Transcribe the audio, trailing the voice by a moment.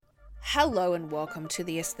Hello and welcome to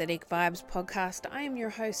the Aesthetic Vibes podcast. I am your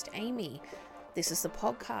host, Amy. This is the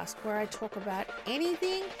podcast where I talk about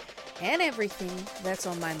anything and everything that's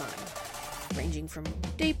on my mind, ranging from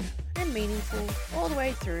deep and meaningful all the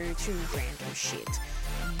way through to random shit.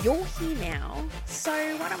 You're here now, so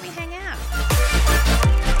why don't we hang out?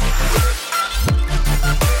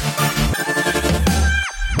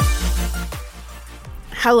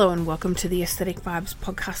 Hello and welcome to the Aesthetic Vibes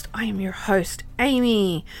podcast. I am your host,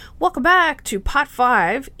 Amy. Welcome back to part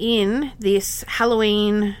 5 in this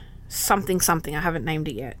Halloween something. I haven't named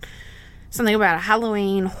it yet. Something about a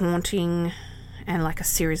Halloween haunting and like a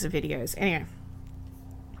series of videos. Anyway,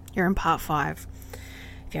 you're in part 5.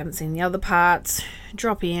 If you haven't seen the other parts,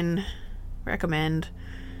 drop in, recommend.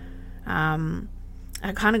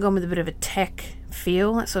 I kind of gone with a bit of a tech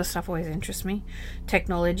feel. That sort of stuff always interests me.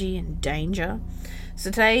 Technology and danger. So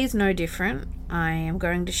today is no different. I am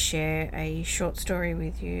going to share a short story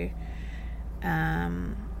with you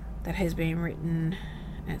that has been written.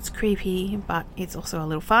 It's creepy, but it's also a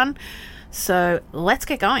little fun. So let's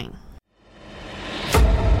get going.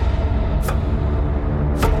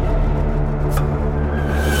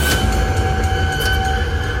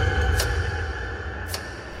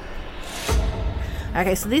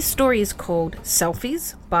 Okay, so this story is called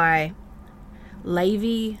Selfies by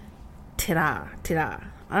Levi Tira.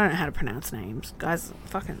 I don't know how to pronounce names. Guys,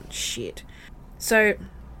 fucking shit. So,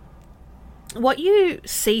 what you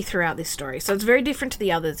see throughout this story, so it's very different to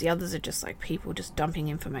the others. The others are just like people just dumping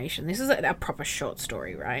information. This is a proper short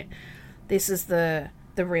story, right? This is the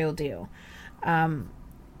real deal.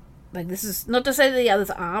 Like, this is not to say that the others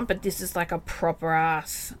aren't, but this is like a proper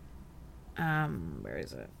ass, where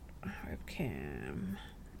is it? Webcam.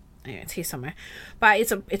 Yeah, it's here somewhere. But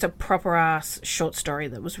it's a proper ass short story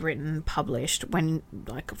that was written, published when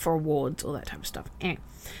like for awards, all that type of stuff. Anyway,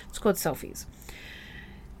 it's called Selfies.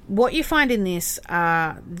 What you find in this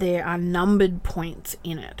there are numbered points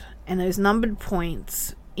in it, and those numbered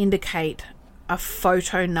points indicate a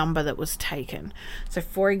photo number that was taken. So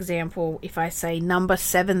for example, if I say number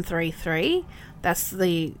 733, that's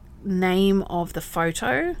the name of the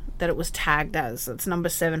photo that it was tagged as. It's number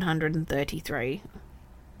 733.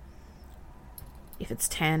 If it's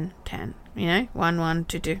 10, you know, 1,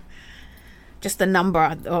 2, 2. Just the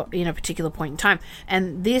number in a particular point in time.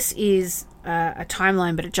 And this is a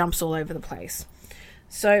timeline, but it jumps all over the place.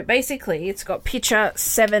 So basically, it's got picture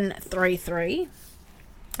 733.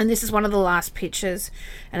 And this is one of the last pictures.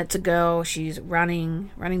 And it's a girl. She's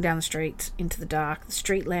running down the street into the dark. The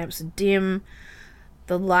street lamps are dim.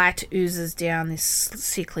 The light oozes down this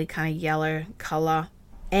sickly kind of yellow colour.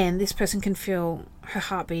 And this person can feel her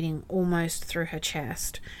heart beating almost through her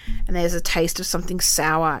chest. And there's a taste of something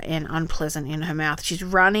sour and unpleasant in her mouth. She's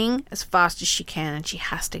running as fast as she can and she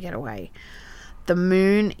has to get away. The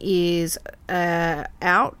moon is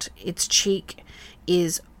out. Its cheek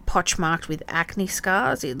is pochmarked with acne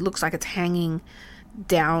scars. It looks like it's hanging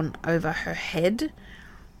down over her head.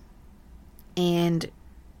 And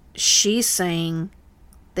she's saying,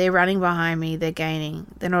 they're running behind me, they're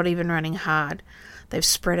gaining. They're not even running hard. They've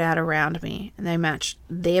spread out around me and they match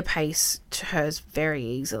their pace to hers very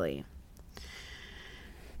easily.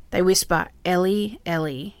 They whisper, Ellie,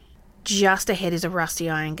 Ellie. Just ahead is a rusty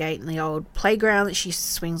iron gate in the old playground that she used to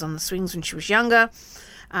swings on the swings when she was younger.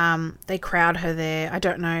 They crowd her there. I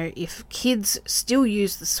don't know if kids still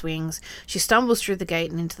use the swings. She stumbles through the gate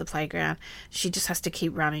and into the playground. She just has to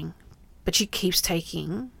keep running. But she keeps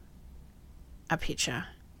taking a picture.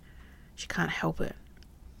 She can't help it.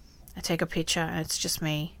 I take a picture and it's just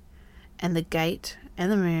me and the gate and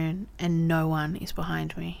the moon and no one is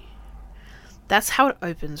behind me. That's how it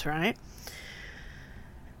opens, right?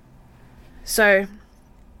 So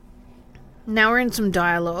now we're in some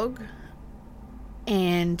dialogue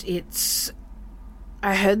and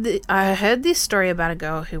I heard this story about a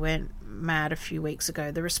girl who went mad a few weeks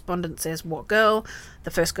ago. The respondent says, what girl?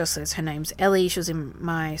 The first girl says her name's Ellie. She was in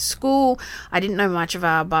my school. I didn't know much of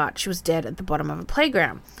her, but she was dead at the bottom of a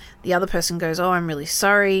playground. The other person goes, oh, I'm really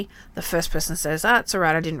sorry. The first person says, it's all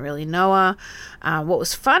right, I didn't really know her. What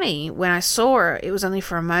was funny, when I saw her, it was only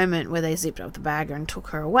for a moment where they zipped up the bag and took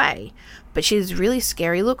her away. But she has a really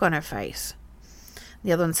scary look on her face.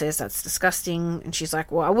 The other one says, that's disgusting. And she's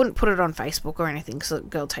like, well, I wouldn't put it on Facebook or anything because the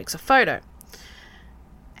girl takes a photo.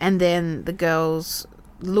 And then the girls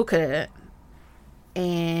look at it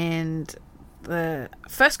and the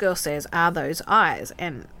first girl says, are those eyes?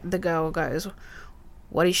 And the girl goes,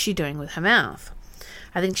 what is she doing with her mouth?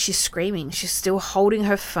 I think she's screaming. She's still holding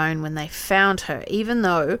her phone when they found her, even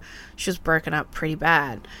though she was broken up pretty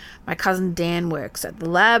bad. My cousin Dan works at the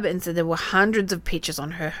lab and said there were hundreds of pictures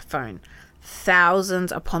on her phone.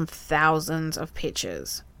 thousands upon thousands of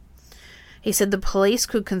pictures. He said the police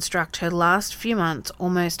could construct her last few months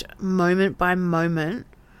almost moment by moment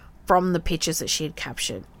from the pictures that she had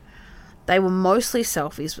captured. They were mostly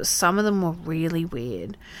selfies, but some of them were really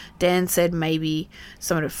weird. Dan said maybe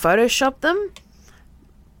someone had photoshopped them,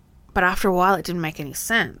 but after a while it didn't make any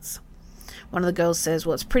sense. One of the girls says,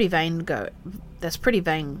 well, it's pretty vain that's pretty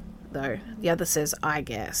vain though. The other says, I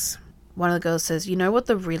guess. One of the girls says, you know what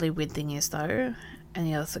the really weird thing is though? And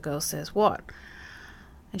the other girl says, what?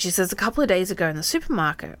 And she says, a couple of days ago in the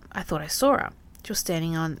supermarket, I thought I saw her. She was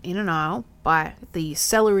standing in an aisle by the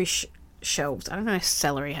celery shelves. I don't know if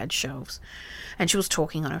celery had shelves. And she was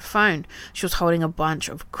talking on her phone. She was holding a bunch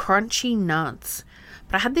of crunchy nuts.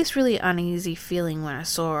 But I had this really uneasy feeling when I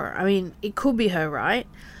saw her. I mean, it could be her, right?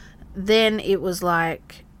 Then it was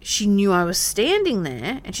like she knew I was standing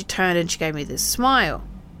there, and she turned and she gave me this smile.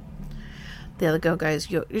 The other girl goes,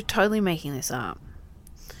 you're totally making this up.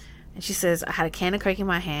 And she says, I had a can of Coke in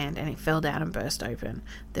my hand and it fell down and burst open.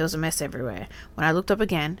 There was a mess everywhere. When I looked up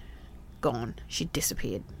again, gone. She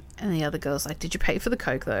disappeared. And the other girl's like, did you pay for the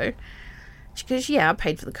Coke though? She goes, yeah, I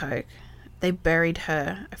paid for the Coke. They buried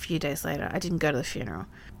her a few days later. I didn't go to the funeral.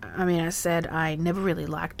 I mean, I said I never really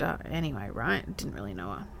liked her anyway, right? Didn't really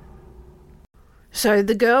know her. So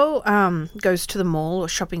the girl goes to the mall, or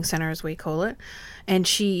shopping centre as we call it, and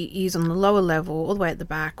she is on the lower level, all the way at the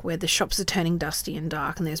back, where the shops are turning dusty and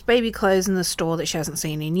dark, and there's baby clothes in the store that she hasn't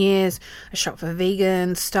seen in years, a shop for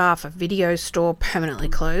vegan stuff, a video store permanently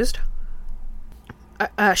closed.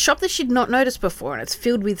 A shop that she'd not noticed before, and it's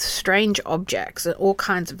filled with strange objects and all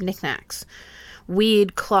kinds of knickknacks.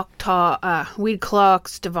 Weird clocks,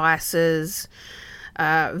 devices,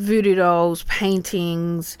 voodoo dolls,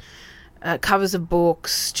 paintings, covers of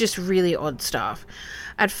books, just really odd stuff.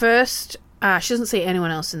 At first, she doesn't see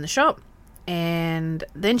anyone else in the shop, and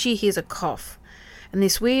then she hears a cough. And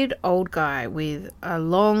this weird old guy with a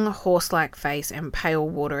long horse-like face and pale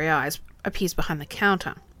watery eyes appears behind the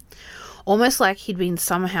counter. Almost like he'd been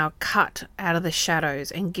somehow cut out of the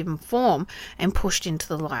shadows and given form and pushed into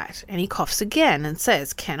the light. And he coughs again and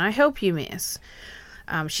says, can I help you, miss?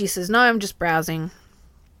 She says, no, I'm just browsing.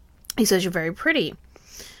 He says, you're very pretty.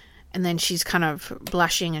 And then she's kind of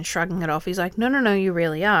blushing and shrugging it off. He's like, no, you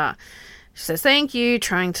really are. She says, thank you,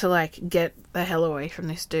 trying to get the hell away from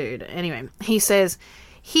this dude. Anyway, he says,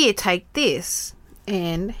 here, take this,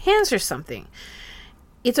 and hands her something.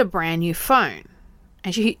 It's a brand new phone.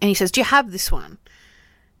 And he says, do you have this one?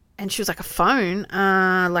 And she was like, a phone?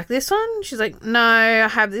 Like this one? She's like, no, I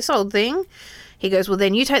have this old thing. He goes, well,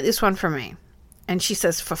 then you take this one from me. And she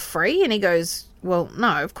says, for free? And he goes, well,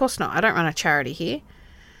 no, of course not. I don't run a charity here.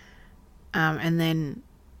 And then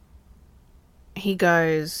he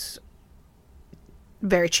goes,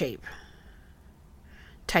 very cheap.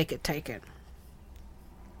 Take it.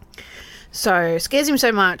 So it scares him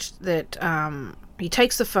so much that he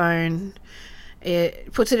takes the phone.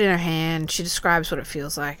 It puts it in her hand. She describes what it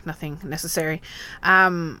feels like. Nothing necessary.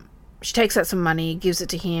 She takes out some money, gives it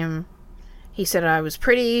to him. He said I was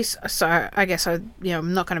pretty, so I guess I'm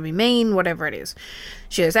not going to be mean, whatever it is.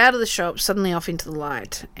 She goes out of the shop, suddenly off into the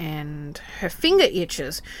light, and her finger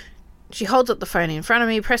itches. She holds up the phone in front of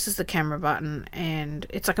me, presses the camera button, and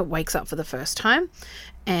it's like it wakes up for the first time.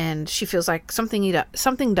 And she feels like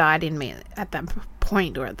something died in me at that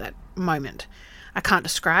point, or at that moment. I can't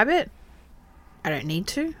describe it. I don't need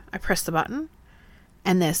to. I press the button,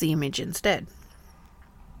 and there's the image instead.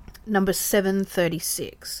 Number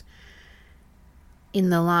 736. In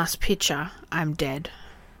the last picture, I'm dead.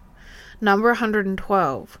 Number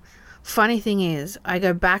 112. Funny thing is, I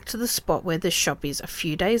go back to the spot where the shop is a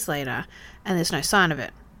few days later, and there's no sign of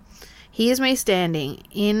it. Here's me standing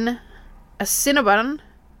in a Cinnabon.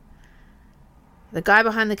 The guy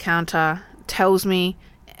behind the counter tells me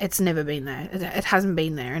it's never been there. It hasn't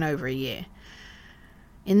been there in over a year.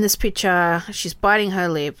 In this picture, she's biting her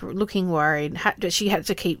lip, looking worried. She had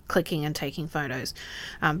to keep clicking and taking photos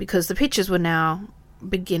because the pictures were now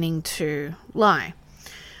beginning to lie.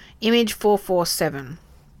 Image 447.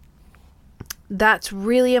 That's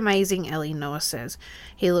really amazing, Ellie, Noah says.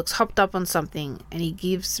 He looks hopped up on something and he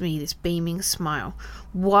gives me this beaming smile.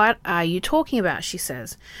 What are you talking about? She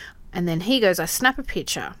says. And then he goes, I snap a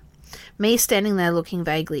picture. Me standing there looking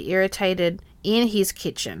vaguely irritated in his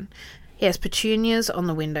kitchen. He has petunias on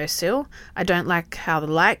the windowsill. I don't like how the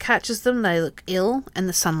light catches them. They look ill and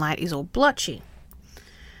the sunlight is all blotchy.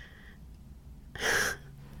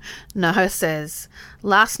 Noah says,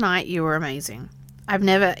 last night you were amazing. I've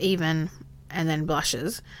never even... And then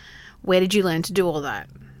blushes. Where did you learn to do all that?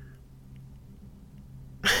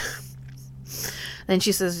 Then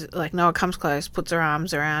she says, like, Noah comes close, puts her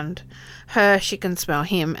arms around her. She can smell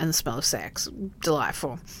him and the smell of sex.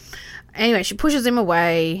 Delightful. Anyway, she pushes him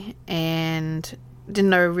away and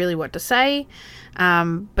didn't know really what to say.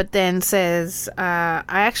 But then says, I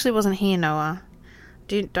actually wasn't here, Noah.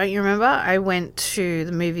 Don't you remember? I went to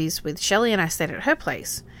the movies with Shelley and I stayed at her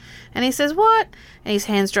place. And he says, what? And his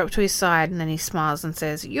hands drop to his side and then he smiles and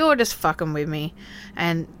says, you're just fucking with me.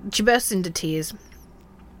 And she bursts into tears.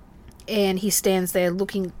 And he stands there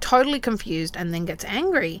looking totally confused and then gets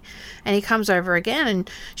angry. And he comes over again and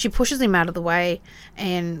she pushes him out of the way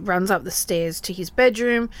and runs up the stairs to his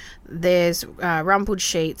bedroom. There's rumpled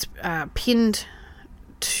sheets pinned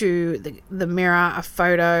to the mirror, a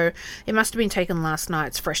photo. It must have been taken last night.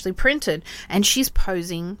 It's freshly printed. And she's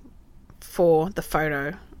posing for the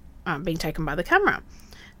photo being taken by the camera.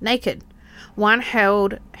 Naked. One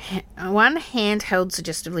hand held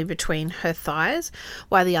suggestively between her thighs,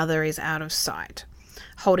 while the other is out of sight,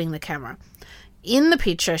 holding the camera. In the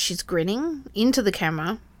picture, she's grinning into the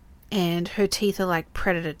camera, and her teeth are like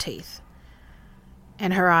predator teeth.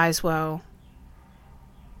 And her eyes, well,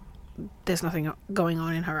 there's nothing going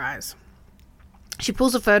on in her eyes. She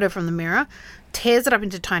pulls a photo from the mirror, tears it up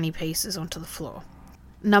into tiny pieces onto the floor.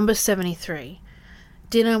 Number 73.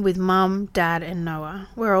 Dinner with Mum, Dad, and Noah.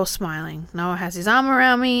 We're all smiling. Noah has his arm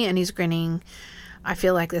around me and he's grinning. I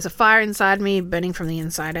feel like there's a fire inside me, burning from the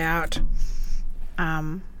inside out.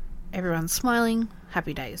 Everyone's smiling.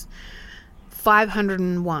 Happy days.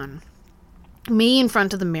 501. Me in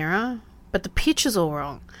front of the mirror, but the picture's all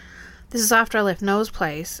wrong. This is after I left Noah's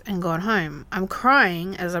place and gone home. I'm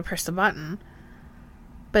crying as I press the button,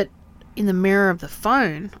 but in the mirror of the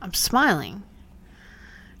phone, I'm smiling.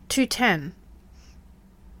 210.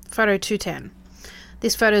 Photo 210.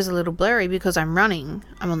 This photo is a little blurry because I'm running.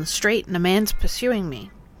 I'm on the street and a man's pursuing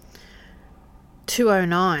me.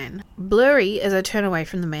 209. Blurry as I turn away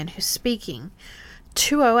from the man who's speaking.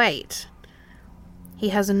 208. He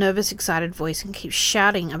has a nervous, excited voice and keeps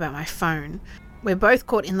shouting about my phone. We're both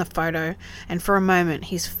caught in the photo, and for a moment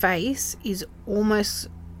his face is almost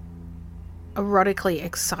erotically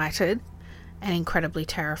excited and incredibly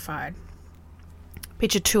terrified.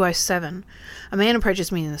 Picture 207. A man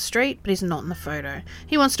approaches me in the street, but he's not in the photo.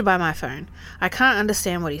 He wants to buy my phone. I can't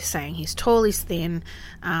understand what he's saying. He's tall, he's thin,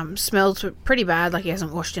 smells pretty bad, like he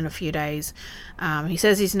hasn't washed in a few days. He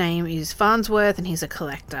says his name is Farnsworth and he's a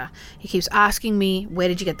collector. He keeps asking me, where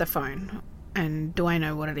did you get the phone? And do I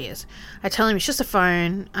know what it is? I tell him it's just a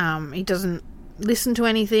phone. He doesn't listen to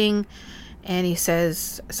anything. And he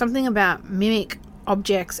says something about mimic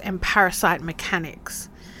objects and parasite mechanics.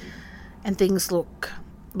 And things look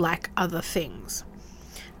like other things.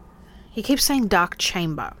 He keeps saying dark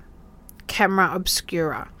chamber, camera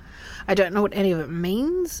obscura. I don't know what any of it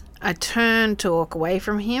means. I turn to walk away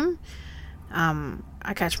from him.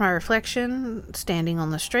 I catch my reflection standing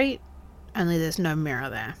on the street, only there's no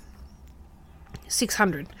mirror there.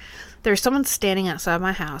 600. There is someone standing outside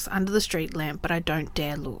my house under the street lamp, but I don't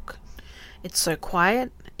dare look. It's so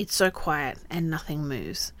quiet, and nothing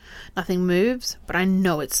moves. Nothing moves, but I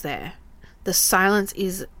know it's there. The silence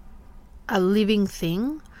is a living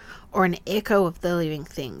thing or an echo of the living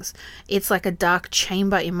things. It's like a dark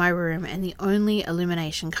chamber in my room and the only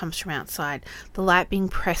illumination comes from outside, the light being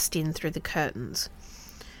pressed in through the curtains.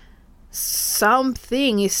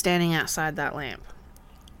 Something is standing outside that lamp.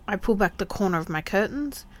 I pull back the corner of my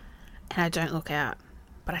curtains and I don't look out,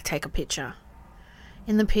 but I take a picture.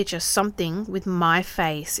 In the picture, something with my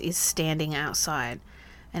face is standing outside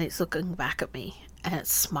and it's looking back at me and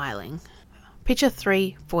it's smiling. Picture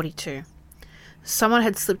 342. Someone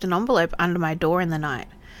had slipped an envelope under my door in the night,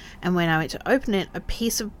 and when I went to open it, a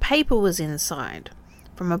piece of paper was inside,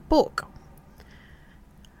 from a book.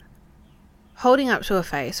 Holding up to her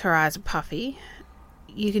face, her eyes are puffy.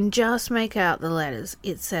 You can just make out the letters.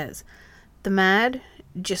 It says, "The Mad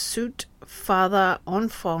Jesuit Father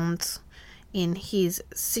Enfants," in his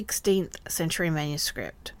 16th century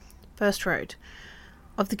manuscript. First wrote,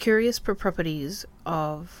 "Of the curious properties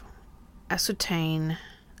of ascertain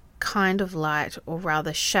kind of light, or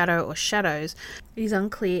rather shadow or shadows, it is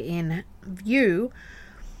unclear in view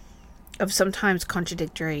of sometimes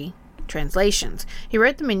contradictory translations." He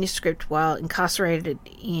wrote the manuscript while incarcerated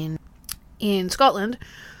in Scotland,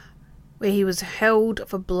 where he was held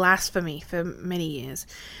for blasphemy for many years.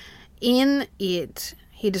 In it,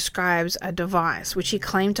 he describes a device which he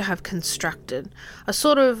claimed to have constructed, a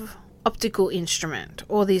sort of optical instrument,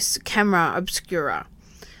 or this camera obscura,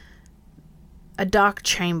 a dark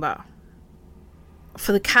chamber,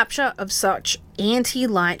 for the capture of such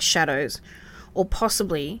anti-light shadows, or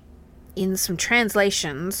possibly, in some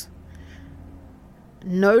translations,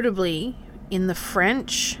 notably in the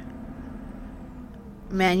French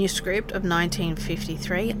manuscript of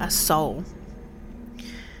 1953, a soul.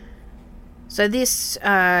 So this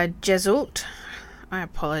Jesuit, I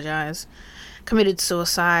apologize, committed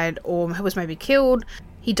suicide or was maybe killed.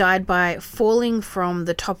 He died by falling from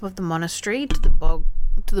the top of the monastery to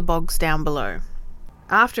the bogs down below.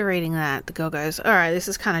 After reading that, the girl goes, all right, this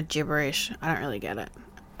is kind of gibberish. I don't really get it.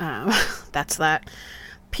 That's that.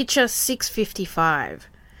 Picture 655.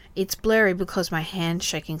 It's blurry because my hand's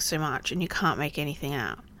shaking so much and you can't make anything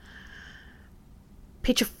out.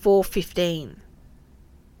 Picture 415.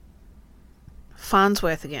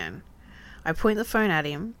 Farnsworth again. I point the phone at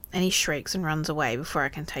him and he shrieks and runs away before I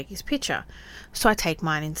can take his picture. So I take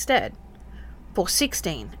mine instead.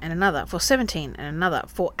 416 and another. 417 and another.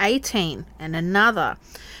 418 and another.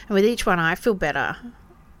 And with each one I feel better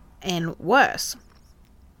and worse.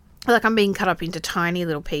 Like I'm being cut up into tiny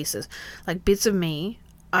little pieces. Like bits of me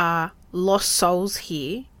are lost souls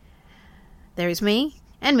here. There is me,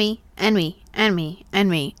 and me, and me, and me, and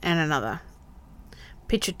me, and another.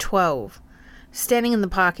 Picture 12. Standing in the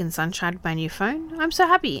park in sunshine with my new phone. I'm so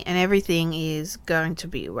happy, and everything is going to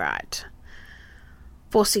be right.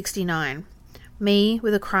 469. Me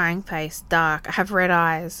with a crying face, dark. I have red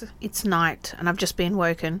eyes. It's night, and I've just been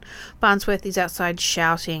woken. Farnsworth is outside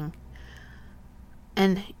shouting.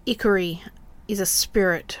 And Ikari is a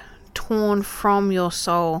spirit torn from your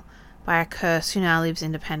soul by a curse who now lives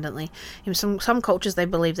independently. In some cultures, they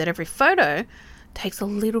believe that every photo takes a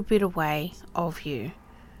little bit away of you.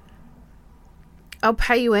 I'll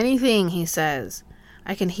pay you anything, he says.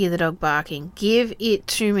 I can hear the dog barking. Give it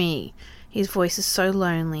to me. His voice is so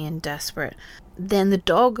lonely and desperate. Then the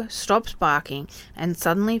dog stops barking and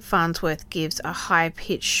suddenly Farnsworth gives a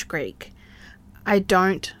high-pitched shriek. I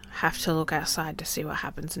don't have to look outside to see what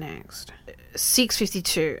happens next.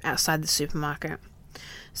 6:52 outside the supermarket.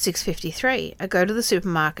 6:53. I go to the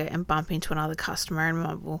supermarket and bump into another customer and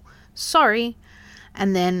mumble, sorry.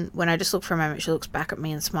 And then when I just look for a moment, she looks back at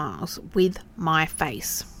me and smiles with my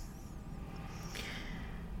face.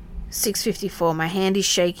 6:54. My hand is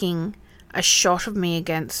shaking. A shot of me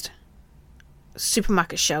against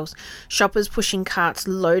supermarket shelves. Shoppers pushing carts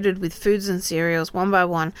loaded with foods and cereals one by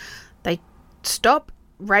one. They stop,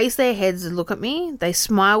 raise their heads and look at me. They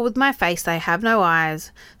smile with my face. They have no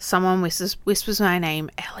eyes. Someone whispers my name.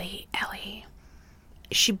 Ellie, Ellie.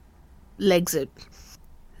 She legs it.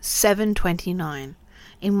 7:29.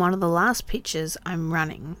 In one of the last pictures, I'm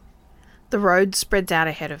running. The road spreads out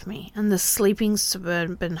ahead of me, and the sleeping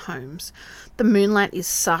suburban homes. The moonlight is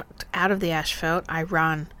sucked out of the asphalt. I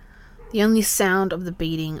run. The only sound of the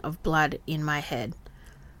beating of blood in my head.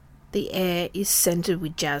 The air is scented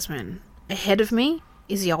with jasmine. Ahead of me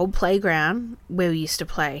is the old playground where we used to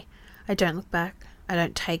play. I don't look back. I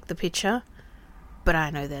don't take the picture, but I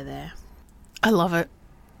know they're there. I love it.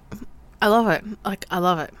 I love it. I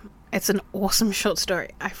love it. It's an awesome short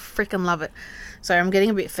story. I freaking love it. So I'm getting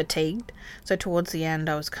a bit fatigued. So towards the end,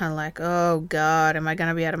 I was kind of like, oh God, am I going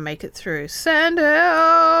to be able to make it through? Send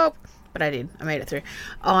help! But I did. I made it through.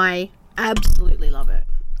 I absolutely love it.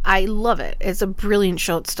 I love it. It's a brilliant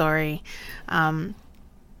short story.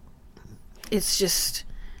 It's just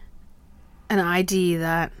an idea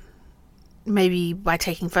that maybe by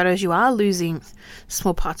taking photos, you are losing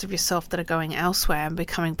small parts of yourself that are going elsewhere and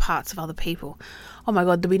becoming parts of other people. Oh my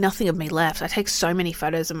God, there'll be nothing of me left. I take so many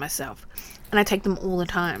photos of myself and I take them all the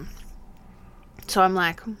time. So I'm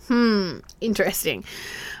like, interesting.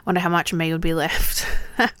 Wonder how much of me would be left.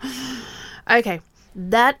 Okay,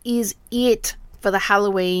 that is it for the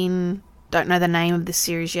Halloween, don't know the name of this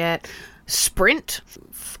series yet, sprint.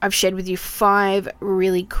 I've shared with you 5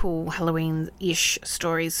 really cool Halloween-ish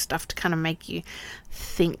stories, stuff to kind of make you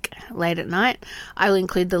think late at night. I'll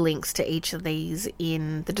include the links to each of these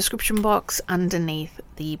in the description box underneath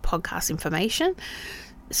the podcast information.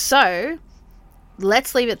 So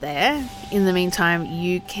let's leave it there. In the meantime,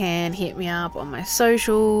 you can hit me up on my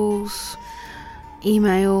socials,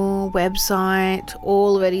 email, website.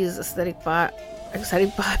 All of it is Aesthetic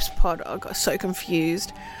Vibes Pod. I got so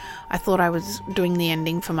confused. I thought I was doing the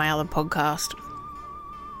ending for my other podcast.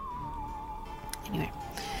 Anyway,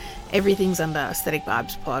 everything's under Aesthetic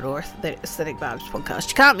Vibes Pod or the Aesthetic Vibes Podcast.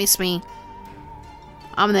 You can't miss me.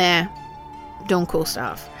 I'm there doing cool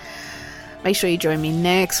stuff. Make sure you join me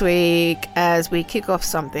next week as we kick off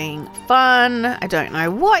something fun. I don't know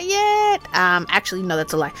what yet. Actually, no,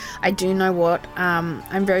 that's a lie. I do know what.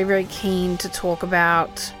 I'm very, very keen to talk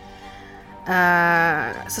about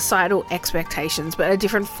societal expectations, but a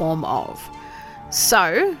different form of.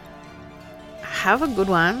 So, have a good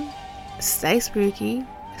one. Stay spooky.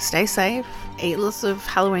 Stay safe. Eat lots of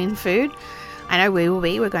Halloween food. I know we will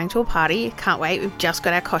be. We're going to a party. Can't wait. We've just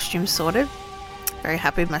got our costumes sorted. Very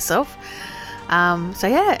happy with myself. So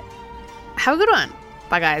yeah, have a good one.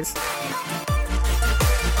 Bye, guys.